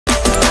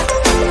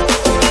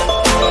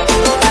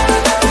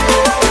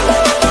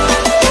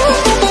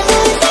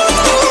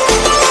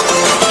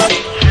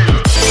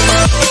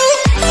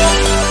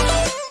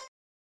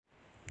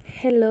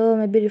Hello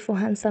my beautiful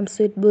handsome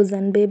sweet boys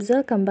and babes,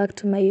 welcome back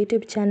to my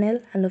YouTube channel,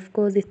 and of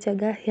course it's your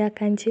girl here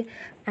Kunchy,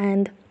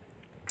 and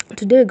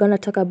today we're gonna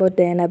talk about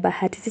Diana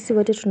Bahati. Sisi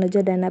wote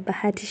tunajua Diana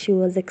Bahati, she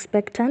was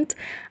expectant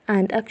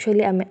and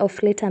actually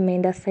off late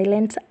ameenda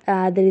silent.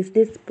 There is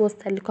this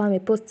post alikuwa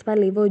amepost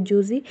pale hivyo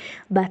juzi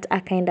but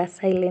akaenda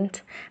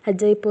silent,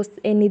 hajai post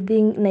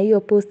anything, na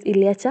hiyo post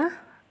iliacha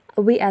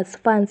we as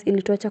fans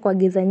ilituacha kwa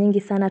giza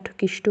nyingi sana,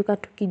 tukishtuka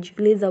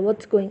tukijiuliza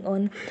what's going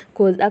on,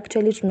 cause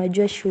actually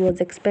tunajua she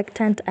was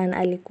expectant and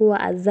alikuwa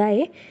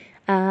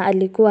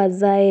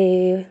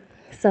azae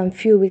some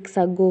few weeks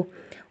ago,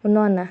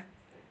 unaona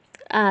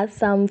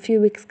some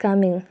few weeks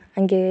coming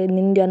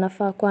ndio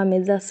anafaa kuwa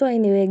amezaa. So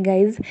anyway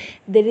guys,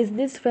 there is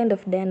this friend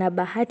of Diana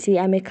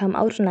Bahati come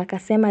out na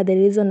akasema the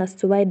reason as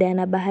to why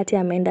Diana Bahati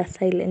ameenda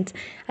silent.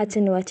 Acha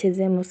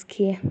niwacheze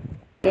musikie.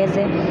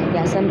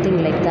 Yeah, something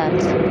like that.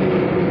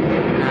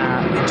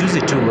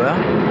 Juzi tu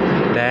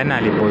Diana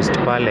alipost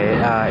pale,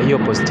 hiyo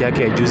post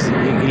yake ya juzi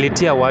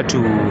ilitia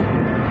watu,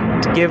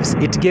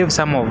 it gave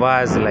some of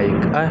us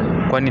like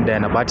kwani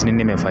Diana Bahati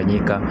nini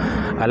imefanyika,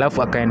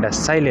 alafu akaenda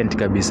silent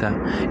kabisa.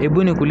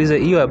 Hebu nikuulize,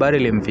 hiyo habari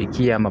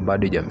ilimfikia ama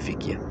bado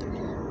hajamfikia?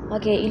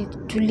 Okay,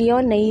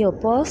 tuliona hiyo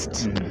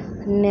post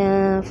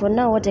na for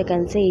now what I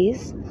can say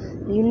is,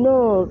 you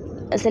know,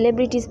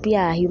 celebrities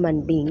pia are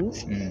human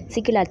beings.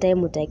 Si kila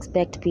time uta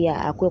expect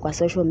pia akuwe kwa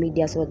social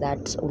media so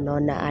that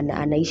unaona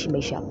anaishi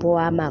maisha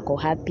poa ama ako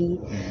happy.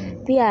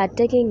 Pia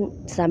taking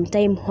some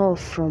time off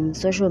from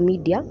social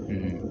media,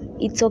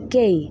 it's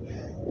okay.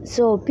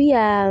 So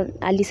pia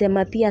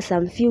alisema pia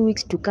some few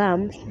weeks to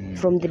come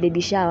from the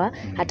baby shower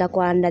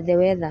atakuwa under the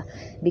weather,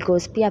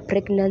 because pia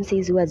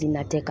pregnancies huwa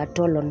zinateka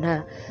toll on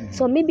her.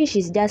 So maybe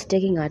she's just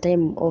taking her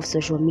time off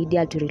social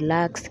media to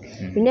relax.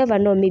 You never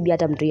know, maybe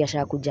hata mtu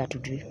yashakuja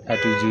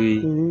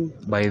hatujui.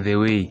 By the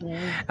way,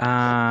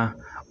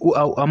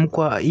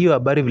 amkwa hiyo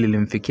habari vile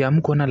ilimfikia,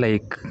 amkuona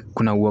like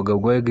kuna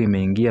uoga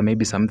imeingia,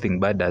 maybe something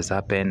bad has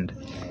happened?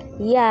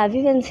 Yeah, I've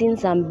even seen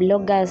some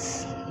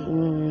bloggers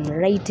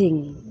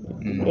writing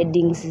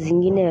headings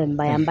zingine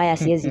mbaya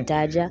siwezi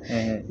taja,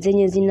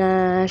 zenye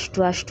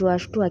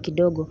zinashtua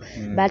kidogo.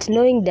 But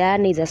knowing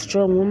Diana is a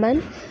strong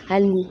woman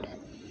and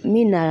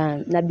mi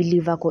na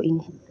believe ako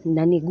in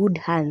good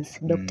hands.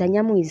 Dr.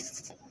 Nyamu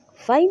is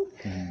fine.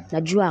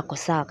 Najua ako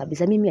sawa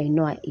kabisa. Mimi I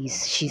know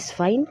she's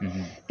fine.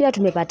 Pia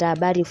tumepata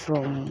habari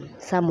from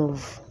some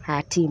of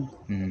her team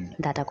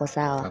that ako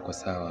sawa.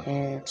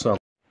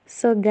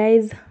 So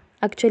guys,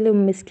 actually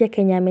mmesikia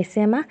Kenya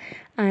amesema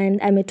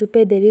and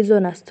ametupe the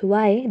reason as to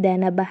why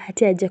Diana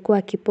Bahati hajakuwa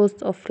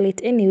akipost of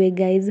late. Anyway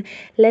guys,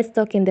 let's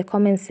talk in the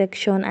comment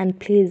section and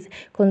please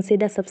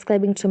consider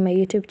subscribing to my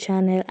YouTube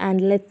channel,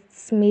 and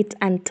let's meet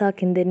and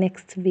talk in the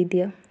next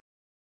video.